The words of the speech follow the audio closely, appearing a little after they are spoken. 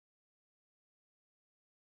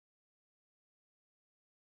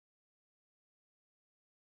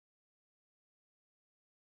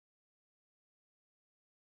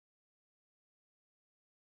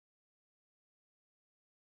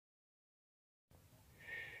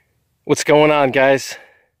What's going on, guys?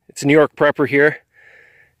 It's New York Prepper here.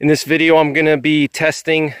 In this video I'm going to be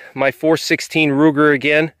testing my 416 Ruger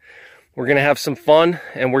again. We're going to have some fun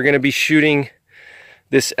and we're going to be shooting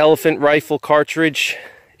this elephant rifle cartridge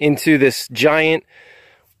into this giant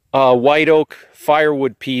white oak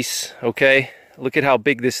firewood piece. Okay, look at how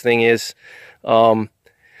big this thing is.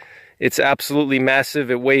 It's absolutely massive.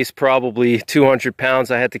 It weighs probably 200 pounds.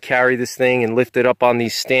 I had to carry this thing and lift it up on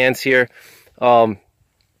these stands here.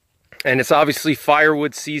 And it's obviously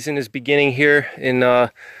firewood season is beginning here in the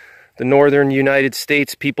northern United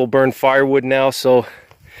States. People burn firewood now. So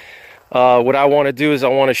what I want to do is I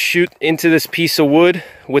want to shoot into this piece of wood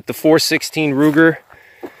with the 416 Ruger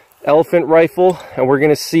elephant rifle. And we're going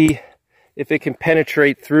to see if it can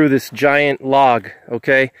penetrate through this giant log.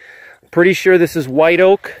 Okay. Pretty sure this is white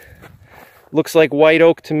oak. Looks like white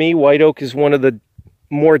oak to me. White oak is one of the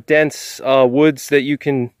more dense woods that you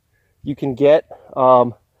can get.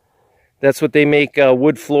 That's what they make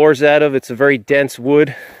wood floors out of. It's a very dense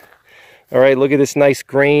wood. All right, look at this nice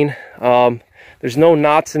grain. There's no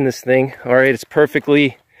knots in this thing. All right, it's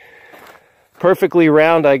perfectly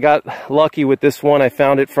round. I got lucky with this one. I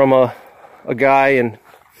found it from a guy, and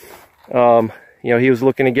you know, he was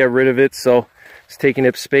looking to get rid of it, so it's taking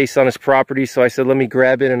up space on his property. So I said, let me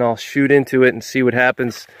grab it and I'll shoot into it and see what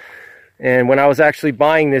happens. And when I was actually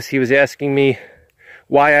buying this, he was asking me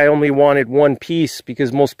why I only wanted one piece,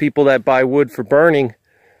 because most people that buy wood for burning,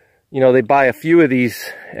 you know, they buy a few of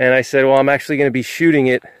these. And I said, well, I'm actually going to be shooting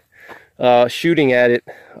at it.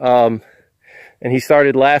 And he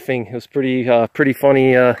started laughing. It was pretty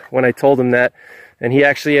funny when I told him that. And he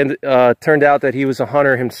actually turned out that he was a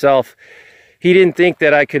hunter himself. He didn't think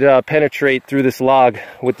that I could penetrate through this log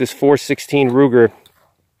with this 416 Ruger.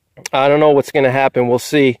 I don't know what's going to happen. We'll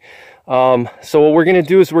see. So what we're going to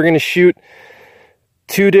do is we're going to shoot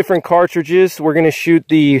two different cartridges. We're going to shoot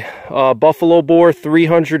the Buffalo Bore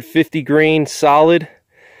 350 grain solid.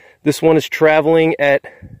 This one is traveling at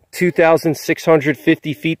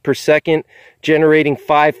 2,650 feet per second, generating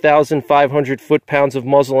 5,500 foot-pounds of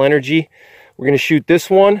muzzle energy. We're going to shoot this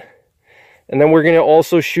one, and then we're going to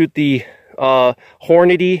also shoot the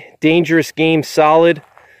Hornady Dangerous Game solid.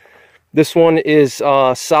 This one is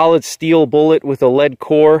solid steel bullet with a lead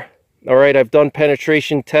core. All right, I've done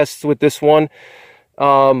penetration tests with this one.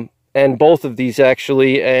 And both of these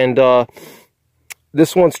actually, and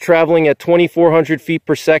this one's traveling at 2,400 feet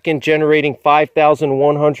per second, generating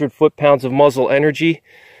 5,100 foot-pounds of muzzle energy.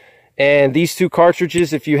 And these two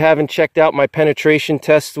cartridges, if you haven't checked out my penetration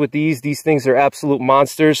tests with these things are absolute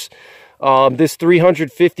monsters. This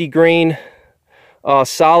 350 grain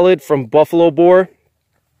solid from Buffalo Bore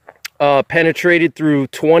penetrated through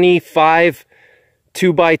 25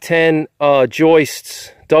 2x10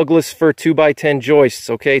 joists, Douglas fir 2x10 joists.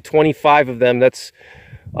 Okay, 25 of them. That's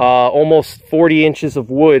almost 40 inches of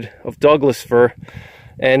wood of Douglas fir,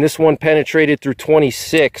 and this one penetrated through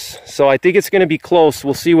 26. So I think it's going to be close.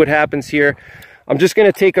 We'll see what happens here. I'm just going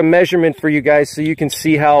to take a measurement for you guys so you can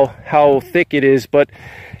see how thick it is, but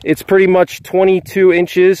it's pretty much 22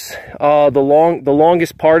 inches. The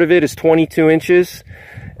longest part of it is 22 inches,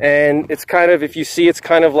 and it's kind of, if you see, it's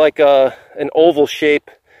kind of like an oval shape.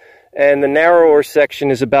 And the narrower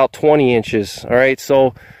section is about 20 inches. All right,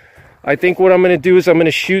 so I think what I'm going to do is I'm going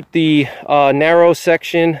to shoot the narrow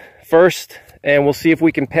section first, and we'll see if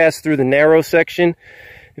we can pass through the narrow section.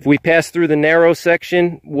 If we pass through the narrow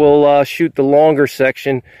section, we'll shoot the longer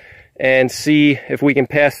section and see if we can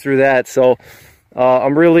pass through that. So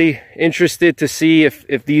I'm really interested to see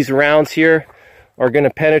if these rounds here are going to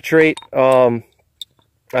penetrate. I've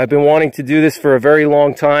been wanting to do this for a very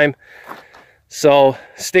long time. So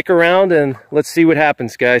stick around and let's see what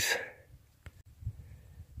happens, guys.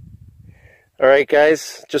 All right,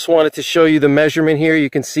 guys, just wanted to show you the measurement here. You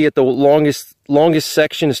can see at the longest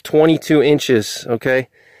section is 22 inches, okay?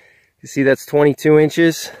 You see that's 22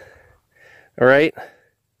 inches, all right?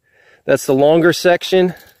 That's the longer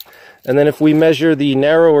section. And then if we measure the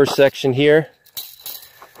narrower section here,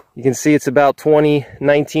 you can see it's about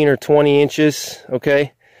 19 or 20 inches,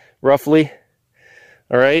 okay, roughly.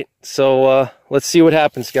 All right, so let's see what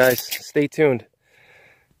happens, guys. Stay tuned.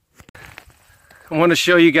 I want to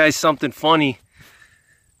show you guys something funny.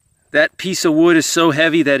 That piece of wood is so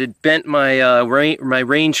heavy that it bent my my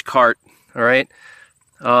range cart. All right,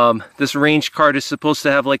 this range cart is supposed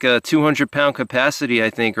to have like a 200-pound capacity, I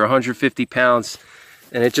think, or 150 pounds,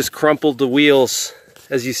 and it just crumpled the wheels.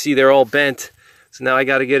 As you see, they're all bent. So now I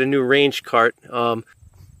got to get a new range cart. All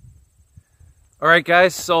right,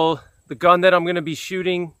 guys, so the gun that I'm going to be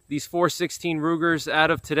shooting these 416 Rugers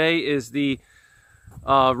out of today is the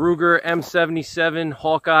Ruger M77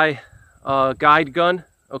 Hawkeye guide gun.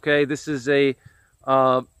 Okay, this is a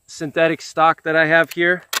synthetic stock that I have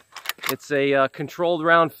here. It's a controlled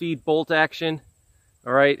round feed bolt action.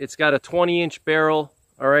 All right, it's got a 20-inch barrel.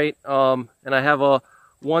 All right, and I have a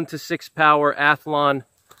 1 to 6 power Athlon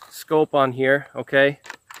scope on here. Okay,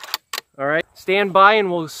 all right, stand by and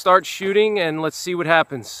we'll start shooting and let's see what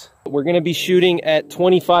happens. We're going to be shooting at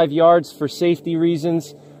 25 yards for safety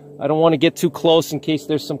reasons. I don't want to get too close in case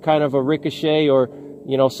there's some kind of a ricochet, or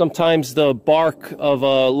you know, sometimes the bark of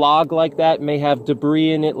a log like that may have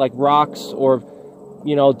debris in it, like rocks or,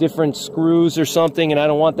 you know, different screws or something, and I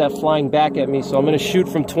don't want that flying back at me. So I'm going to shoot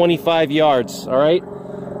from 25 yards. All right,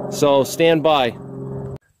 so stand by.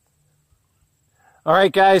 All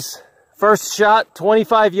right, guys, first shot,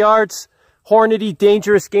 25 yards, Hornady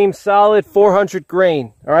Dangerous Game Solid, 400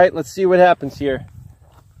 grain. All right, let's see what happens here.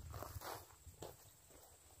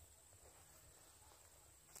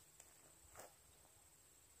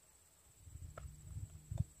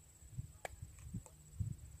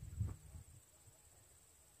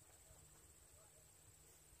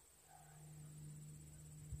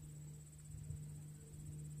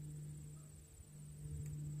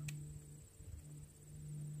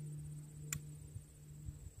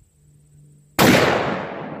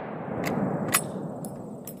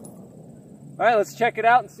 All right, let's check it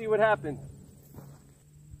out and see what happened.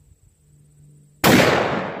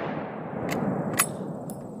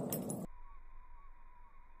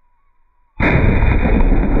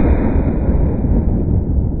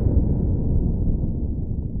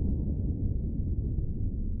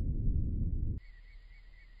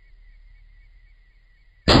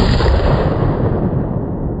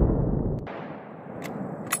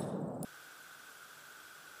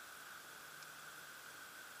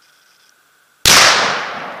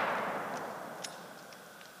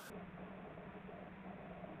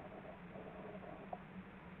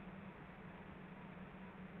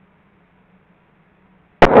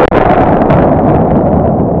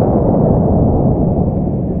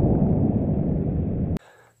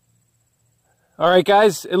 All right,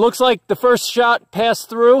 guys, it looks like the first shot passed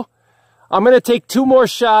through. I'm going to take 2 more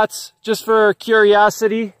shots just for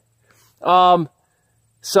curiosity.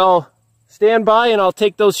 So stand by and I'll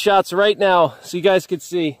take those shots right now so you guys can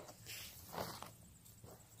see.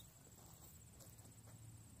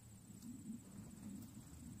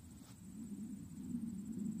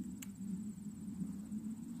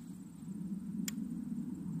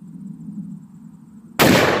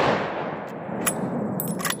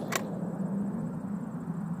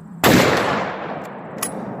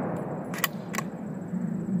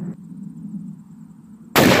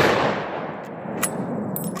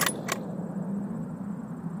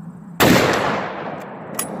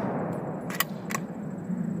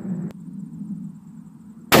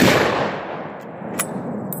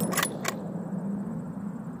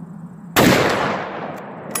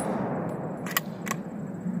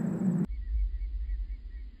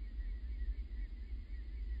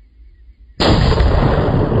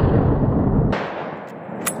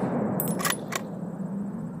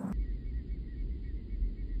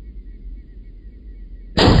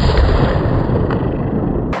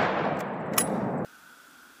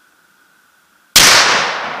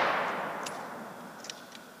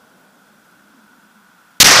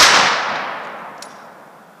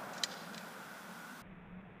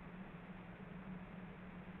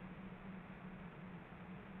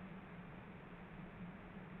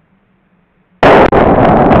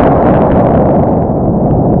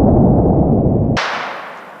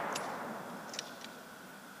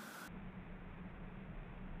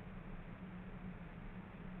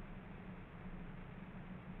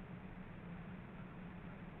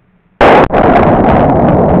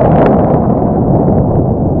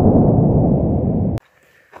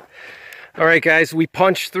 All right, guys, we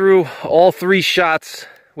punched through all 3 shots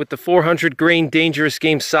with the 400 grain Dangerous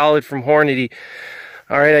Game Solid from Hornady.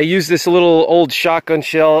 All right, I used this little old shotgun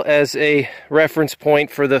shell as a reference point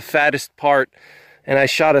for the fattest part, and I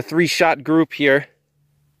shot a 3-shot group here.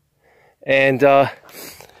 And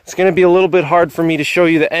it's going to be a little bit hard for me to show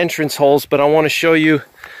you the entrance holes, but I want to show you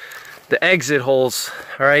the exit holes.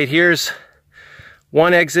 All right, here's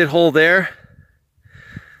one exit hole there.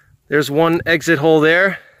 There's one exit hole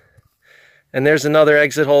there. And there's another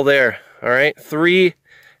exit hole there. All right, 3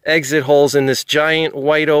 exit holes in this giant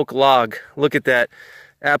white oak log. Look at that.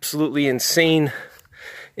 Absolutely insane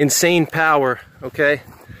power, okay?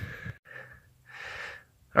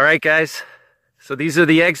 All right, guys. So these are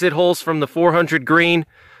the exit holes from the 400 grain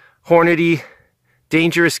Hornady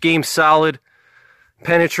Dangerous Game Solid.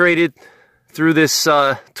 Penetrated through this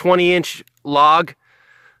 20-inch log.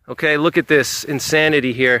 Okay, look at this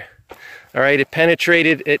insanity here. All right, it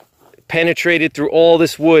penetrated through all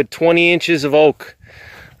this wood, 20 inches of oak.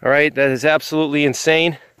 All right, that is absolutely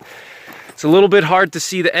insane. It's a little bit hard to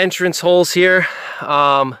see the entrance holes here.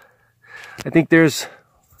 I think there's,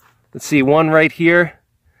 let's see, one right here.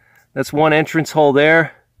 That's one entrance hole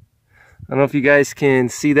there. I don't know if you guys can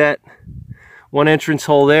see that. One entrance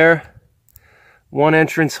hole there. One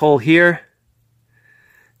entrance hole here.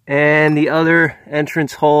 And the other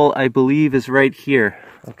entrance hole, I believe, is right here.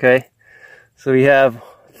 Okay, so we have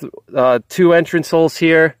two entrance holes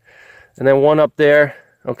here, and then one up there.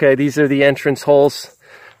 Okay, these are the entrance holes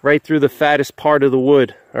right through the fattest part of the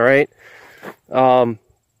wood. All right.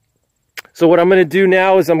 So what I'm going to do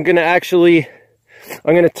now is I'm going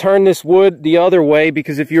to turn this wood the other way,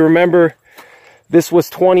 because if you remember, this was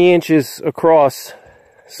 20 inches across.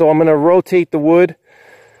 So I'm going to rotate the wood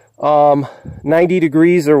 90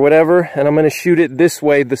 degrees or whatever, and I'm going to shoot it this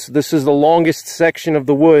way. This is the longest section of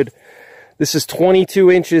the wood. This is 22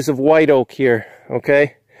 inches of white oak here,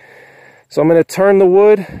 okay? So I'm going to turn the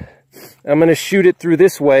wood. I'm going to shoot it through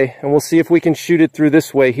this way, and we'll see if we can shoot it through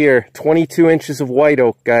this way here. 22 inches of white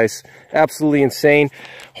oak, guys. Absolutely insane.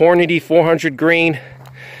 Hornady 400 grain.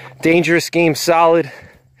 Dangerous game solid.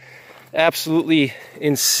 Absolutely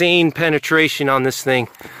insane penetration on this thing.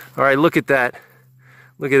 All right, look at that.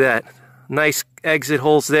 Look at that. Nice exit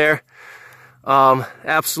holes there.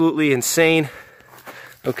 Absolutely insane.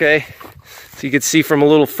 Okay, so you can see from a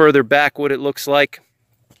little further back what it looks like.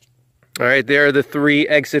 All right, there are the 3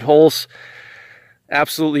 exit holes.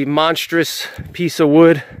 Absolutely monstrous piece of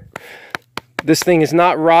wood. This thing is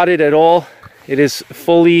not rotted at all. It is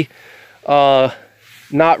fully not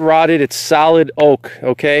rotted. It's solid oak,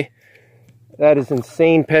 okay? That is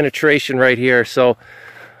insane penetration right here. So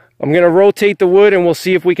I'm going to rotate the wood, and we'll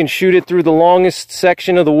see if we can shoot it through the longest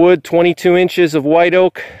section of the wood, 22 inches of white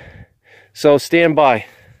oak. So stand by.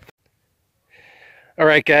 All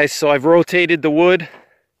right, guys, so I've rotated the wood.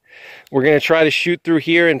 We're going to try to shoot through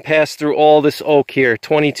here and pass through all this oak here,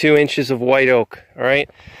 22 inches of white oak, all right?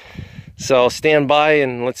 So stand by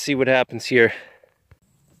and let's see what happens here.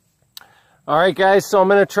 All right, guys, so I'm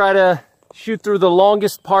going to try to shoot through the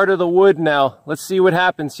longest part of the wood now. Let's see what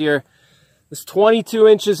happens here. This 22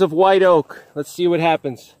 inches of white oak. Let's see what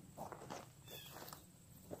happens.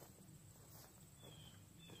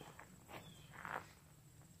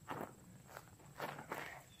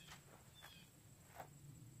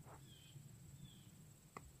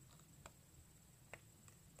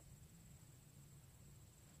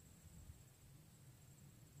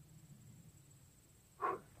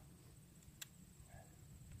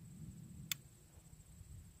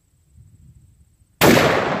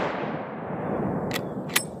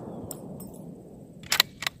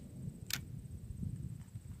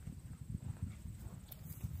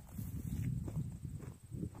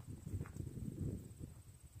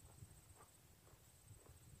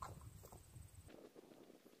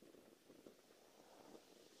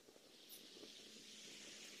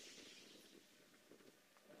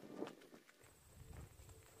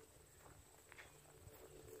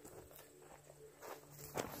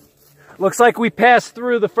 Looks like we passed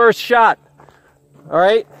through the first shot. All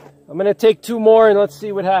right, I'm gonna take 2 more and let's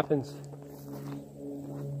see what happens.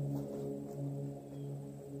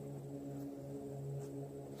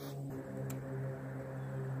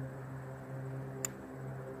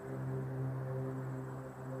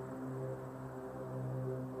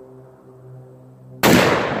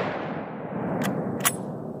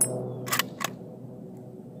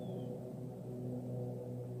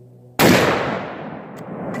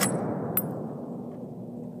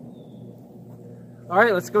 All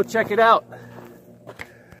right, let's go check it out.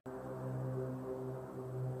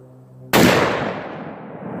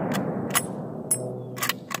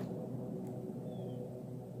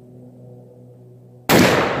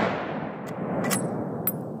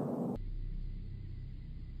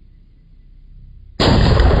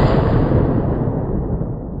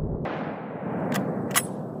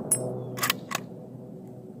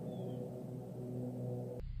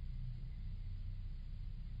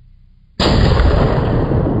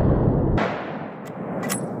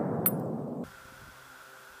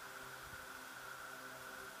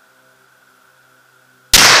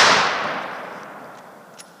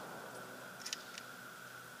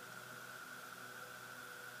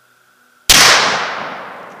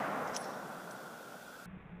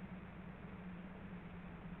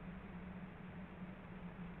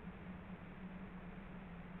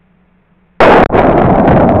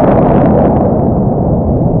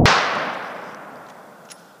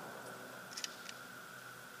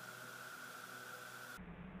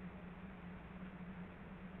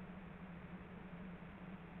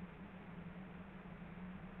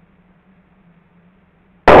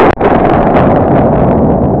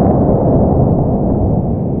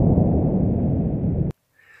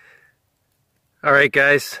 right,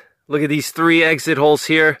 guys, look at these 3 exit holes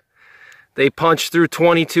here. They punch through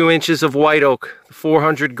 22 inches of white oak,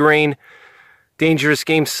 400 grain, Dangerous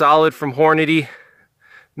Game Solid from Hornady.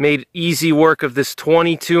 Made easy work of this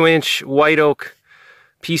 22-inch white oak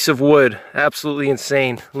piece of wood. Absolutely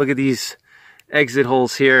insane. Look at these exit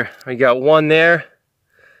holes here. I got one there,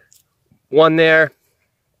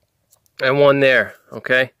 and one there.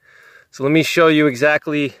 Okay, so let me show you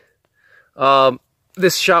exactly.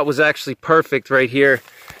 This shot was actually perfect right here.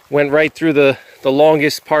 Went right through the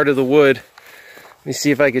longest part of the wood. Let me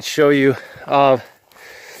see if I could show you.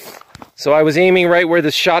 So I was aiming right where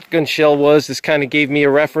the shotgun shell was. This kind of gave me a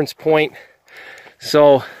reference point.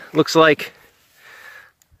 So looks like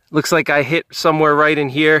I hit somewhere right in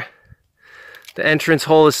here. The entrance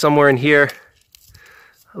hole is somewhere in here.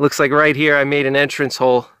 Looks like right here I made an entrance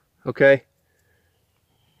hole. Okay,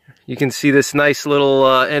 you can see this nice little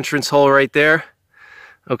entrance hole right there.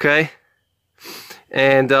 Okay,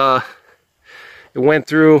 and it went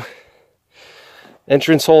through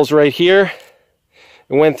entrance holes right here.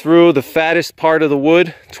 It went through the fattest part of the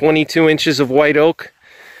wood, 22 inches of white oak.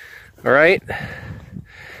 All right,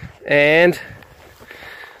 and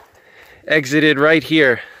exited right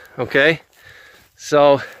here. Okay,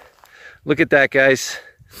 so look at that, guys.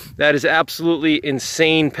 That is absolutely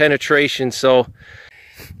insane penetration. So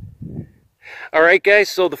all right, guys,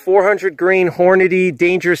 so the 400 grain Hornady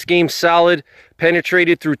Dangerous Game Solid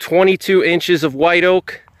penetrated through 22 inches of white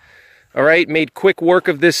oak. All right, made quick work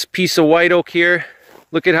of this piece of white oak here.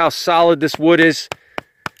 Look at how solid this wood is.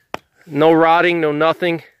 No rotting, no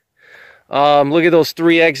nothing. Look at those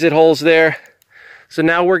 3 exit holes there. So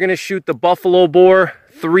now we're gonna shoot the buffalo bore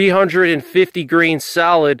 350 grain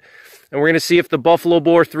solid, and we're gonna see if the buffalo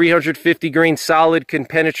bore 350 grain solid can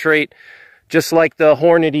penetrate just like the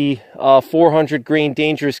Hornady 400 grain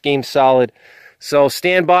Dangerous Game Solid. So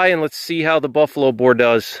stand by and let's see how the buffalo bore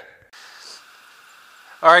does.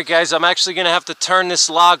 All right, guys, I'm actually gonna have to turn this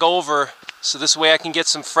log over so this way I can get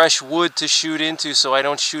some fresh wood to shoot into so I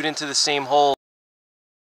don't shoot into the same hole.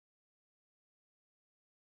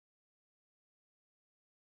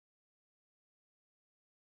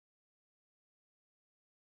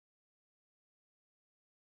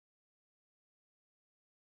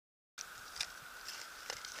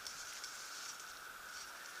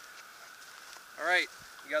 All right,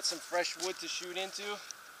 we got some fresh wood to shoot into.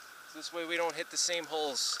 So this way we don't hit the same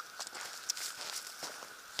holes.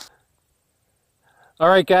 All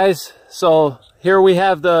right, guys, so here we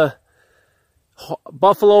have the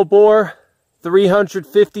buffalo bore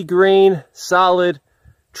 350 grain solid,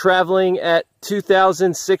 traveling at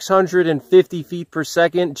 2,650 feet per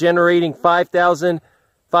second, generating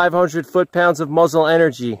 5,500 foot-pounds of muzzle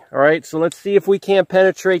energy. All right, so let's see if we can't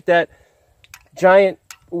penetrate that giant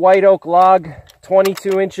white oak log,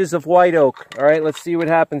 22 inches of white oak. All right, let's see what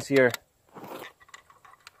happens here.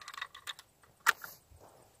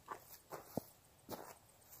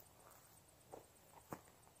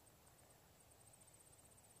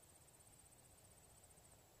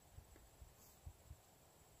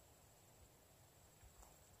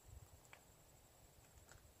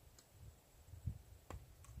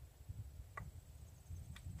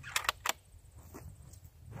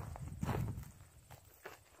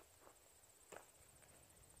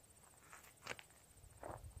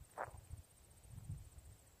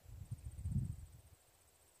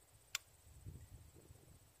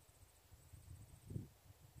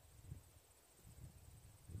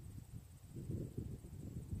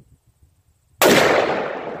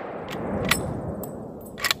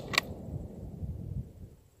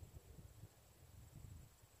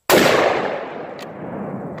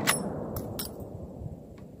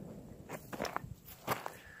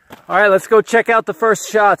 All right, let's go check out the first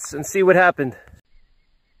shots and see what happened.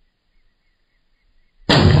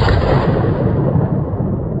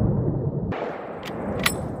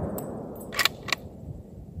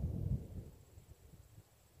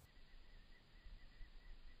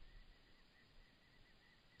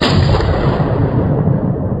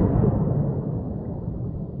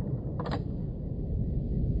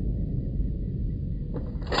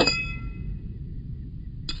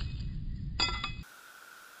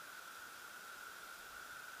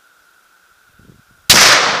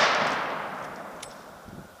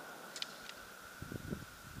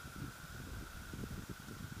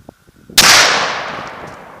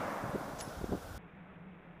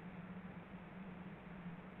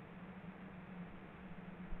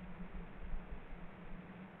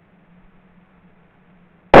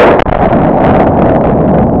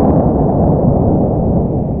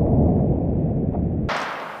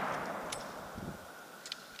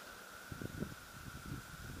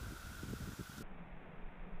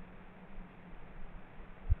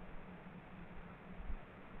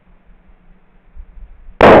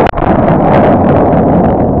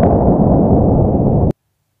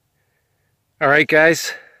 right,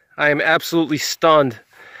 guys, I am absolutely stunned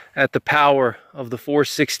at the power of the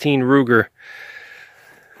 416 Ruger.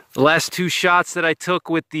 The last two shots that I took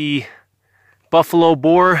with the Buffalo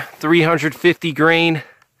Bore 350 grain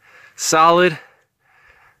solid,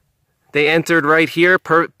 they entered right here,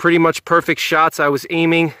 pretty much perfect shots. I was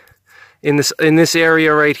aiming in this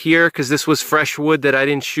area right here because this was fresh wood that I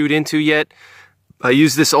didn't shoot into yet. I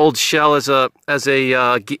used this old shell as a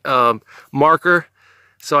marker.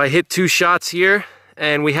 So I hit two shots here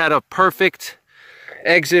and we had a perfect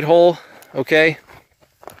exit hole, okay?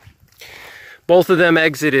 Both of them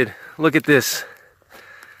exited. Look at this,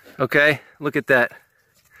 okay? Look at that.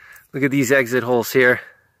 Look at these exit holes here.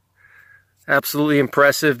 Absolutely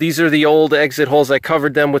impressive. These are the old exit holes. I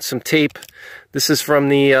covered them with some tape. This is from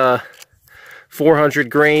the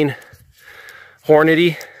 400 grain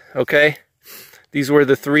Hornady, okay? These were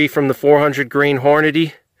the three from the 400 grain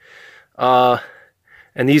Hornady.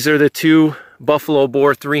 And these are the two Buffalo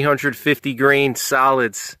Bore 350 grain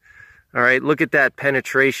solids. All right, look at that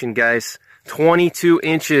penetration, guys. 22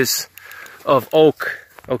 inches of oak,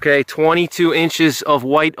 okay? 22 inches of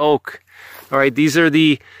white oak. All right, these are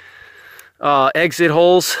the exit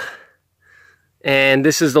holes. And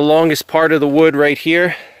this is the longest part of the wood right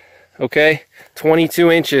here, okay?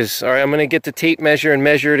 22 inches. All right, I'm going to get the tape measure and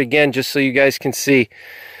measure it again just so you guys can see.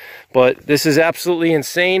 But this is absolutely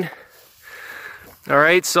insane. All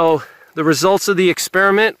right, so the results of the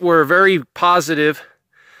experiment were very positive.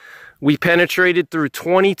 We penetrated through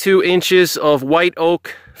 22 inches of white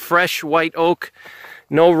oak, fresh white oak,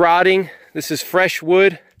 no rotting. This is fresh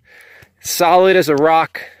wood, solid as a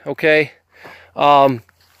rock, okay? Solid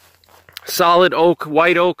oak,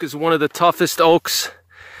 white oak is one of the toughest oaks.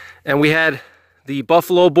 And we had the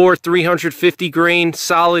Buffalo Bore 350 grain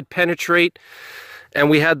solid penetrate, and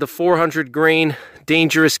we had the 400 grain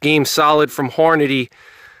Dangerous Game solid from Hornady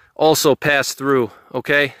also pass through,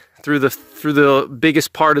 okay? Through the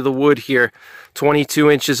biggest part of the wood here, 22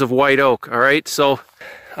 inches of white oak, all right? So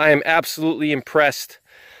I am absolutely impressed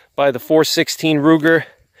by the 416 Ruger.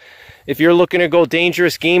 If you're looking to go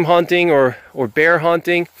dangerous game hunting or bear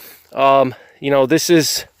hunting, you know, this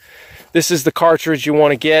is the cartridge you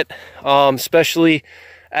want to get, especially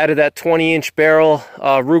out of that 20-inch barrel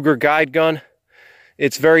Ruger guide gun.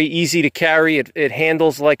 It's very easy to carry. It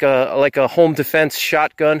handles like a home defense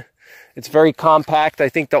shotgun. It's very compact. I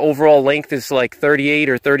think the overall length is like 38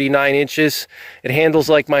 or 39 inches. It handles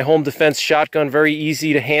like my home defense shotgun. Very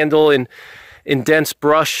easy to handle in dense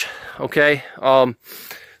brush, okay?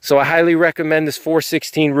 So I highly recommend this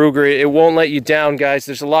 416 Ruger. It won't let you down, guys.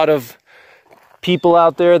 There's a lot of people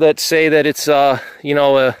out there that say that it's you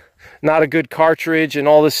know, not a good cartridge and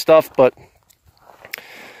all this stuff, but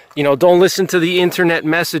you know, don't listen to the internet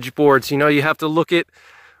message boards. You know, you have to look at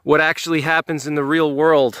what actually happens in the real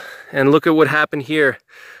world, and look at what happened here.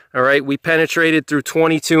 All right, we penetrated through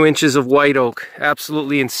 22 inches of white oak.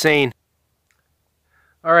 Absolutely insane.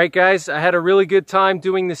 All right, guys, I had a really good time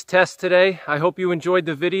doing this test today. I hope you enjoyed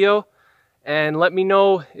the video, and let me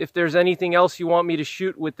know if there's anything else you want me to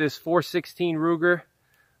shoot with this 416 Ruger,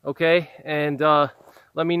 okay? And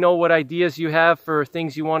let me know what ideas you have for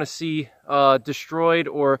things you want to see destroyed,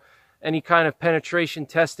 or any kind of penetration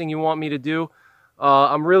testing you want me to do.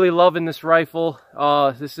 I'm really loving this rifle.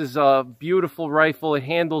 This is a beautiful rifle. It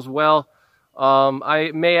handles well.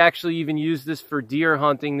 I may actually even use this for deer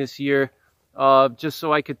hunting this year, just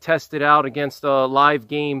so I could test it out against a live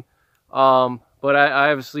game. But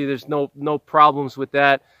I obviously there's no problems with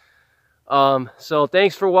that. So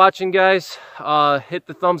thanks for watching, guys. Hit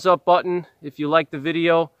the thumbs up button if you like the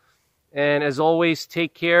video. And as always,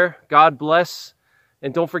 take care. God bless.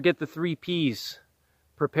 And don't forget the 3 Ps.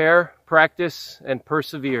 Prepare, practice, and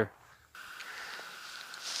persevere.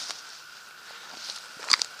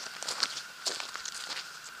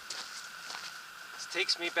 This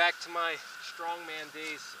takes me back to my strongman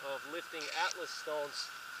days of lifting Atlas stones,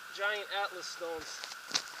 giant Atlas stones.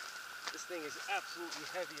 This thing is absolutely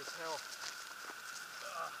heavy as hell.